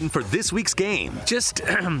prediction for this week's game. Just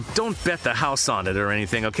don't bet the house on it or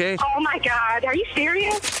anything, okay? Oh, my God. Are you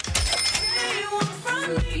serious?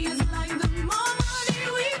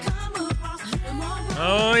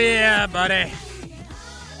 Oh, yeah, buddy.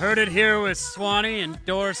 Heard It Here with Swanee,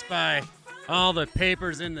 endorsed by all the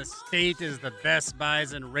papers in the state, is the best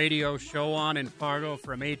Bison radio show on in Fargo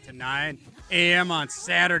from 8 to 9 a.m. on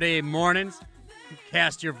Saturday mornings.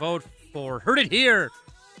 Cast your vote for Heard It Here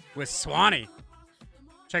with Swanee.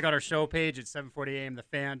 Check out our show page at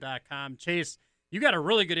 740amthefan.com. Chase, you got a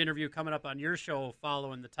really good interview coming up on your show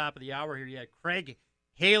following the top of the hour here. You had Craig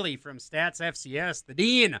Haley from Stats FCS, the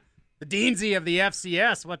deansy of the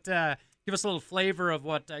FCS. Give us a little flavor of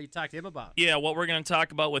what you talked to him about. Yeah, what we're going to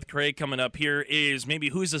talk about with Craig coming up here is maybe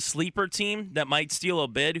who's a sleeper team that might steal a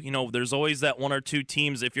bid. You know, there's always that one or two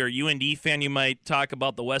teams. If you're a UND fan, you might talk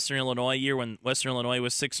about the Western Illinois year when Western Illinois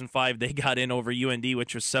was 6-5. They got in over UND,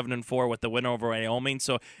 which was 7-4 with the win over Wyoming.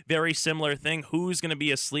 So very similar thing. Who's going to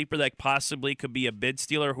be a sleeper that possibly could be a bid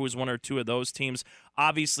stealer? Who's one or two of those teams?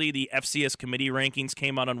 Obviously, the FCS committee rankings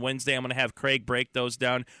came out on Wednesday. I'm going to have Craig break those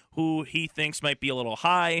down, who he thinks might be a little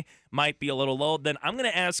high, might be a little low. Then I'm going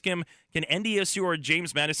to ask him, can NDSU or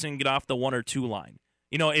James Madison get off the 1 or 2 line?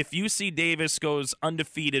 You know, if UC Davis goes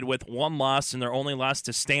undefeated with one loss and their only loss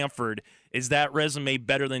to Stanford, is that resume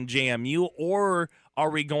better than JMU? Or are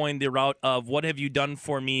we going the route of what have you done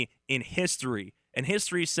for me in history? And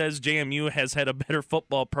history says JMU has had a better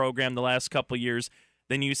football program the last couple of years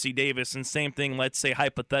than UC Davis. And same thing, let's say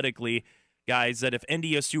hypothetically, guys, that if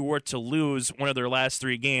NDSU were to lose one of their last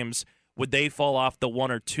 3 games, would they fall off the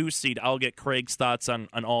 1 or 2 seed? I'll get Craig's thoughts on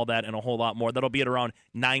all that and a whole lot more. That'll be at around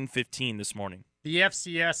 9:15 this morning. The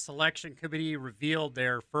FCS Selection Committee revealed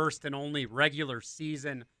their first and only regular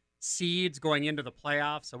season seeds going into the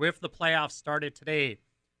playoffs. So if the playoffs started today,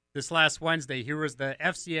 this last Wednesday, here was the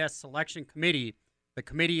FCS Selection Committee, the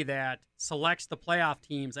committee that selects the playoff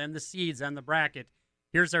teams and the seeds and the bracket.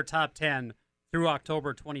 Here's their top 10 through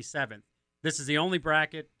October 27th. This is the only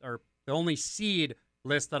bracket or the only seed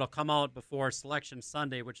list that'll come out before Selection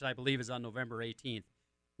Sunday, which I believe is on November 18th.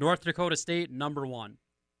 North Dakota State, number 1.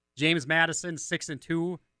 James Madison,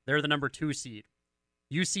 6-2. They're the number 2 seed.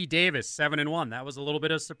 UC Davis, 7-1. That was a little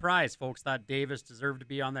bit of a surprise. Folks thought Davis deserved to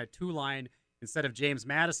be on that 2 line instead of James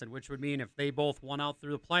Madison, which would mean if they both won out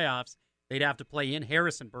through the playoffs, they'd have to play in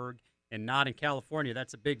Harrisonburg and not in California.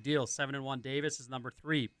 That's a big deal. 7-1 Davis is number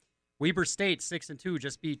 3. Weber State, 6-2,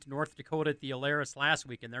 just beat North Dakota at the Alaris last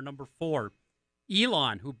week, and they're number 4.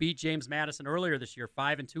 Elon, who beat James Madison earlier this year,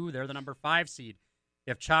 5-2, they're the number 5 seed.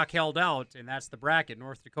 If chalk held out, and that's the bracket,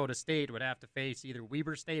 North Dakota State would have to face either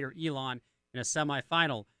Weber State or Elon in a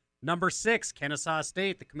semifinal. Number 6, Kennesaw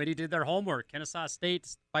State. The committee did their homework. Kennesaw State,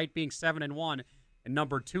 despite being 7-1, and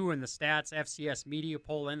number 2 in the Stats FCS media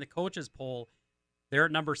poll and the coaches poll, they're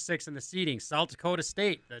at number 6 in the seeding. South Dakota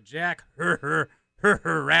State, the Jack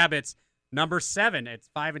Rabbits, number 7. It's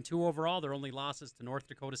 5-2 overall. Their only losses to North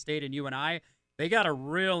Dakota State and UNI. They got a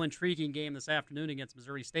real intriguing game this afternoon against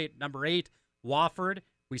Missouri State. Number 8, Wofford.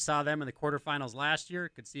 We saw them in the quarterfinals last year.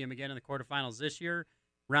 Could see them again in the quarterfinals this year.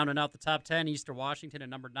 Rounding out the top 10, Eastern Washington at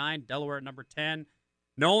number 9, Delaware at number 10.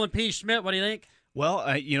 Nolan P. Schmidt, what do you think? Well,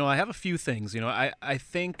 I have a few things. I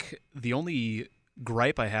think the only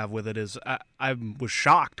gripe I have with it is I was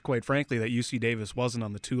shocked, quite frankly, that UC Davis wasn't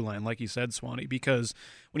on the 2 line, like you said, Swanee, because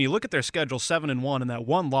when you look at their schedule, 7-1, and that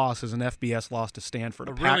one loss is an FBS loss to Stanford,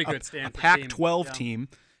 a really good Stanford Pac-12 team.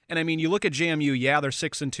 And I mean, you look at JMU, they're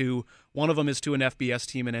 6-2. One of them is to an FBS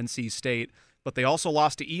team in NC State, but they also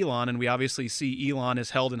lost to Elon, and we obviously see Elon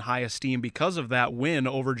is held in high esteem because of that win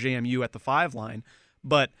over JMU at the 5 line.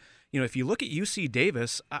 But if you look at UC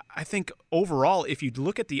Davis, I think overall, if you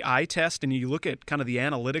look at the eye test and you look at kind of the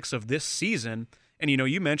analytics of this season, and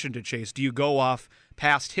you mentioned it, Chase, do you go off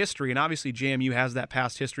past history? And obviously JMU has that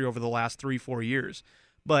past history over the last 3-4 years.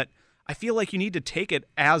 But I feel like you need to take it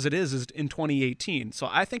as it is in 2018. So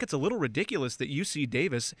I think it's a little ridiculous that UC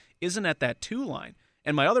Davis isn't at that 2 line.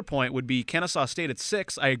 And my other point would be Kennesaw State at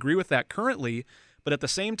 6. I agree with that currently. But at the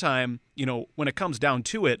same time, when it comes down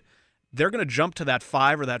to it, they're going to jump to that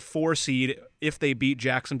 5 or that 4 seed if they beat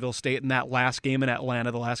Jacksonville State in that last game in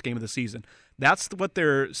Atlanta, the last game of the season. That's what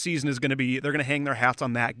their season is going to be. They're going to hang their hats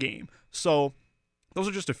on that game. So those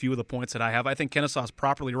are just a few of the points that I have. I think Kennesaw is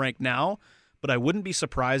properly ranked now, but I wouldn't be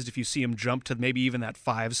surprised if you see them jump to maybe even that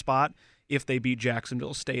 5 spot if they beat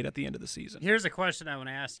Jacksonville State at the end of the season. Here's a question I want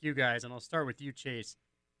to ask you guys, and I'll start with you, Chase.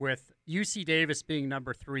 With UC Davis being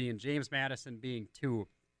number 3 and James Madison being 2,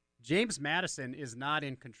 James Madison is not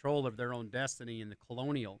in control of their own destiny in the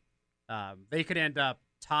Colonial. They could end up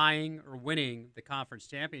tying or winning the conference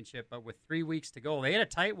championship, but with 3 weeks to go, they had a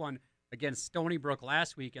tight one against Stony Brook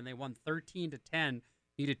last week, and they won 13-10,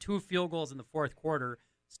 needed 2 field goals in the fourth quarter.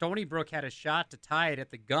 Stony Brook had a shot to tie it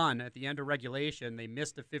at the gun at the end of regulation. They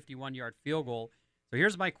missed a 51-yard field goal. So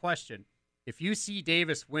here's my question. If UC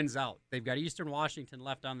Davis wins out, they've got Eastern Washington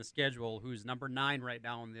left on the schedule, who's number 9 right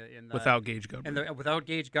now in the without Gage Gubrud. Without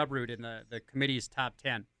Gage Gubrud in the committee's top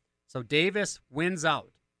 10. So Davis wins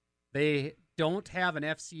out. They don't have an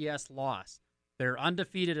FCS loss. They're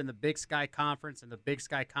undefeated in the Big Sky Conference and the Big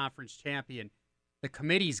Sky Conference champion. The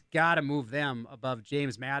committee's got to move them above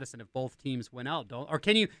James Madison if both teams win out. Or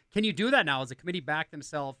can you do that now? Has the committee back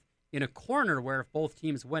themselves in a corner where if both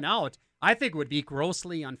teams win out, I think it would be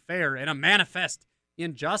grossly unfair and a manifest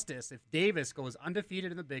injustice if Davis goes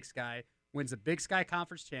undefeated in the Big Sky, wins the Big Sky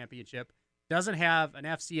Conference championship, doesn't have an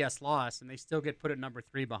FCS loss, and they still get put at number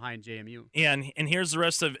 3 behind JMU. Yeah, and here's the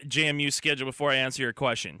rest of JMU's schedule before I answer your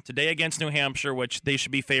question. Today against New Hampshire, which they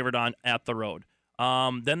should be favored on at the road.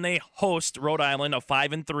 Then they host Rhode Island, a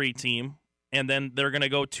 5-3 team, and then they're going to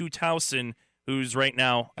go to Towson, who's right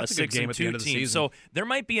now a 6-2 team. So there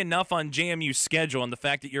might be enough on JMU's schedule and the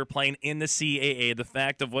fact that you're playing in the CAA, the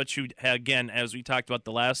fact of what you, again, as we talked about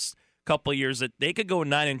the last couple of years, that they could go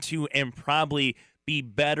 9-2 and probably be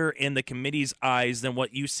better in the committee's eyes than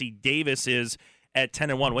what UC Davis is at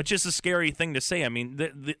 10-1, which is a scary thing to say. I mean,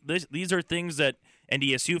 these are things that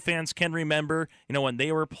NDSU fans can remember. When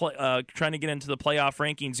they were trying to get into the playoff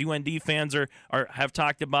rankings, UND fans have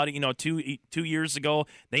talked about it. 2 years ago,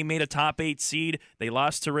 they made a top 8 seed. They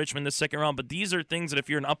lost to Richmond the second round. But these are things that if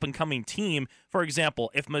you're an up-and-coming team, for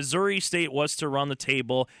example, if Missouri State was to run the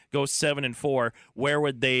table, go 7-4, where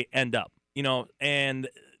would they end up? And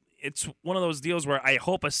it's one of those deals where I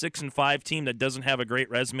hope a 6-5 team that doesn't have a great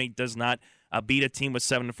resume does not beat a team with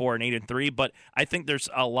 7-4 and 8-3. But I think there's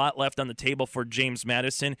a lot left on the table for James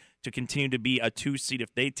Madison to continue to be a 2 seed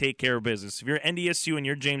if they take care of business. If you're NDSU and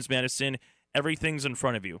you're James Madison, everything's in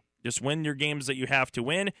front of you. Just win your games that you have to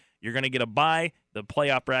win. You're going to get a bye. The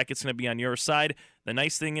playoff bracket's going to be on your side. The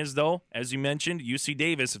nice thing is, though, as you mentioned, UC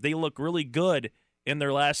Davis, if they look really good in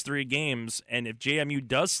their last 3 games, and if JMU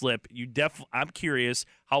does slip, I'm curious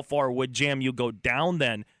how far would JMU go down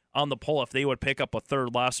then on the poll if they would pick up a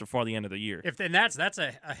 3rd loss before the end of the year. That's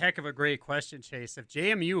a heck of a great question, Chase. If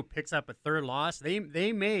JMU picks up a 3rd loss,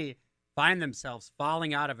 they may find themselves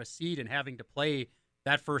falling out of a seed and having to play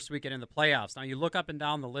that first weekend in the playoffs. Now, you look up and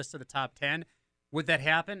down the list of the top 10. Would that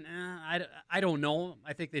happen? I don't know.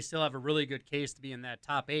 I think they still have a really good case to be in that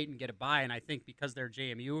top 8 and get a bye, and I think because they're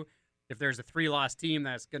JMU, if there's a 3-loss team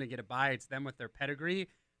that's going to get a bye, it's them with their pedigree.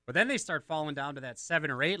 But then they start falling down to that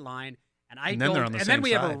 7 or 8 line, and then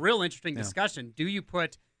we have a real interesting discussion. Do you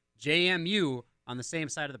put JMU on the same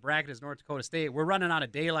side of the bracket as North Dakota State? We're running out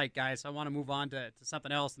of daylight, guys, so I want to move on to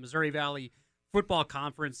something else. The Missouri Valley Football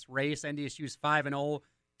Conference race. NDSU's 5-0,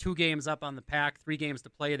 2 games up on the pack, 3 games to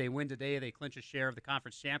play. They win today. They clinch a share of the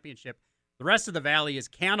conference championship. The rest of the Valley is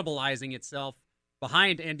cannibalizing itself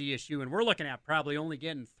behind NDSU, and we're looking at probably only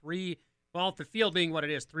getting 3, well, the field being what it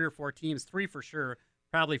is, 3 or 4 teams, 3 for sure,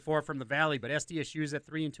 probably 4 from the Valley, but SDSU's at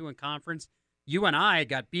 3-2 in conference. UNI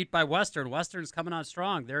got beat by Western. Western's coming on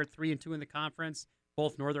strong. They're at 3-2 in the conference,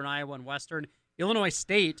 both Northern Iowa and Western. Illinois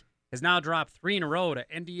State has now dropped 3 in a row to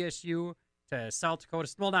NDSU, to South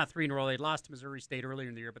Dakota. Well, not 3 in a row. They lost to Missouri State earlier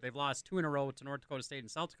in the year, but they've lost 2 in a row to North Dakota State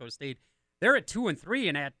and South Dakota State. They're at 2-3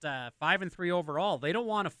 and at 5-3 overall. They don't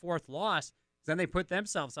want a 4th loss. Then they put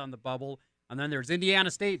themselves on the bubble. And then there's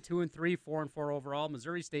Indiana State, 2-3, 4-4 overall.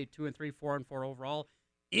 Missouri State, 2-3, 4-4 overall.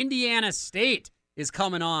 Indiana State is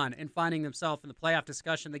coming on and finding themselves in the playoff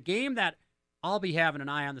discussion. The game that I'll be having an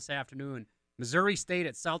eye on this afternoon, Missouri State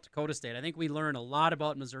at South Dakota State. I think we learned a lot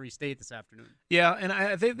about Missouri State this afternoon. Yeah,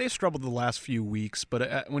 and they struggled the last few weeks.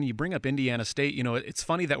 But when you bring up Indiana State, it's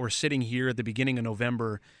funny that we're sitting here at the beginning of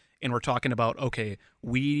November and we're talking about, okay,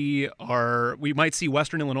 we might see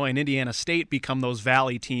Western Illinois and Indiana State become those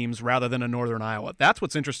Valley teams rather than a Northern Iowa. That's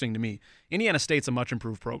what's interesting to me. Indiana State's a much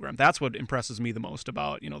improved program. That's what impresses me the most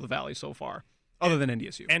about the Valley so far, other than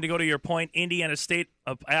NDSU. And to go to your point, Indiana State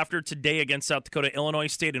after today against South Dakota, Illinois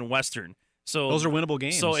State, and Western. So those are winnable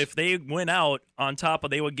games. So if they win out on top of,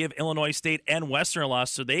 they would give Illinois State and Western a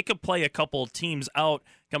loss, so they could play a couple teams out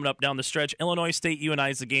coming up down the stretch. Illinois State UNI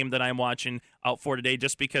is the game that I'm watching out for today,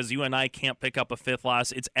 just because UNI can't pick up a 5th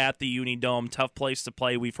loss. It's at the Unidome, tough place to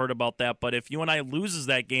play. We've heard about that, but if UNI loses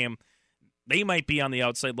that game, they might be on the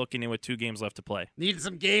outside looking in with 2 games left to play. Need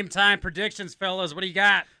some game time predictions, fellas. What do you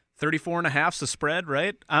got? 34.5's the spread,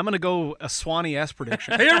 right? I'm going to go a Swanee-esque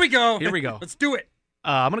prediction. Here we go. Let's do it.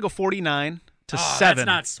 I'm going to go 49-7. That's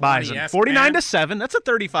not Swanee-esque, 49-7. That's a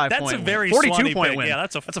 35 that's point a very 42 point pick. win. Yeah,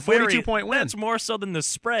 that's a 42 point win. That's more so than the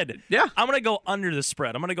spread. Yeah. I'm going to go under the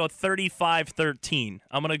spread. I'm going to go 35-13.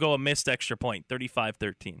 I'm going to go a missed extra point,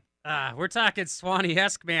 35-13. We're talking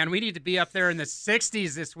Swanee-esque, man. We need to be up there in the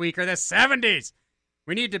 60s this week or the 70s.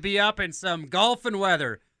 We need to be up in some golfing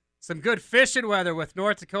weather, some good fishing weather with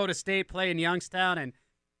North Dakota State playing Youngstown. And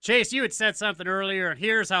Chase, you had said something earlier.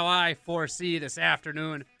 Here's how I foresee this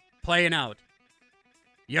afternoon playing out.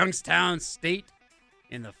 Youngstown State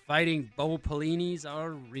and the Fighting Bo Pellinis are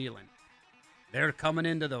reeling. They're coming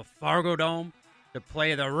into the Fargo Dome to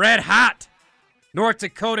play the red-hot North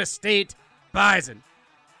Dakota State Bison.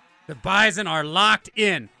 The Bison are locked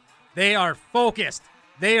in. They are focused.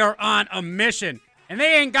 They are on a mission. And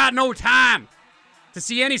they ain't got no time to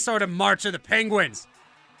see any sort of March of the Penguins.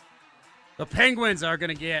 The Penguins are going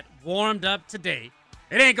to get warmed up today.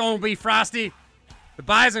 It ain't going to be frosty. The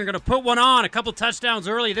Bison are going to put one on, a couple touchdowns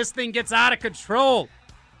early. This thing gets out of control.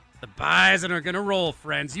 The Bison are going to roll,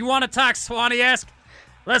 friends. You want to talk Swanee-esque?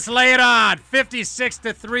 Let's lay it on.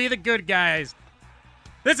 56-3, the good guys.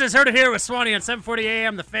 This is Heard It Here with Swanee on 740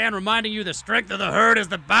 AM. The Fan reminding you the strength of the herd is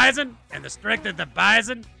the Bison, and the strength of the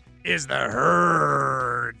Bison is the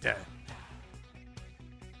herd.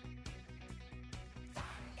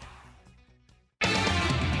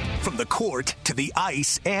 From the court to the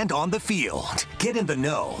ice and on the field, get in the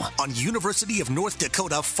know on University of North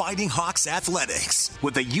Dakota Fighting Hawks Athletics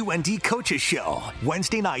with the UND Coaches Show,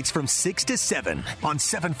 Wednesday nights from 6 to 7 on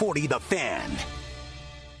 740 The Fan.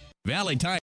 Valley Tire.